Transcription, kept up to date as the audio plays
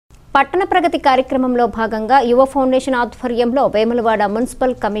పట్టణ ప్రగతి కార్యక్రమంలో భాగంగా యువ ఫౌండేషన్ ఆధ్వర్యంలో వేములవాడ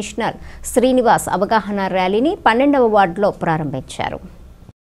మున్సిపల్ కమిషనర్ శ్రీనివాస్ అవగాహన ర్యాలీని 12వ వార్డులో ప్రారంభించారు.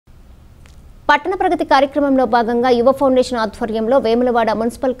 పట్టణ ప్రగతి కార్యక్రమంలో భాగంగా యువ ఫౌండేషన్ ఆధ్వర్యంలో వేములవాడ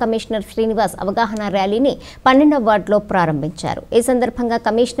మున్సిపల్ కమిషనర్ శ్రీనివాస్ అవగాహన ర్యాలీని 12వ వార్డులో ప్రారంభించారు. ఈ సందర్భంగా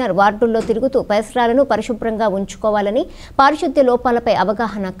కమిషనర్ వార్డుల్లో తిరుగుతూ పరిసరాలను పరిశుభ్రంగా ఉంచుకోవాలని, పారిశుద్ధ్య లోపాలపై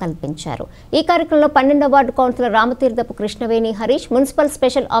అవగాహన కల్పించారు. ఈ కార్యక్రమంలో 12వ ward councillor Ramatheerthapu Krishnaveni Harish, municipal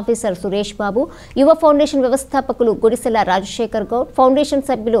special officer Suresh Babu, యువ ఫౌండేషన్ వ్యవస్థాపకులు గుడిసెల రాజశేఖర్ గౌడ్, ఫౌండేషన్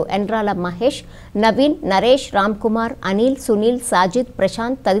సభ్యులు ఎండ్రాల మహేష్, నవీన్, నరేష్, రామ్ కుమార్, అనిల్, సునీల్, సాజిద్,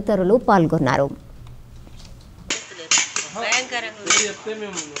 ప్రశాంత్ తదితరులు పాల్గొన్నారు.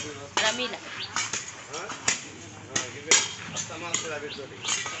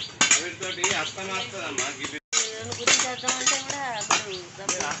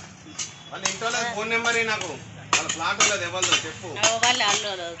 ఫోన్ నెంబర్ నాకు వాళ్ళ ఫ్లాట్ వాళ్ళది ఎవరు చెప్పు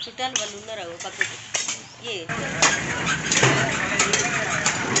వాళ్ళు చుట్టాలు వాళ్ళు ఉన్నారు పక్కకి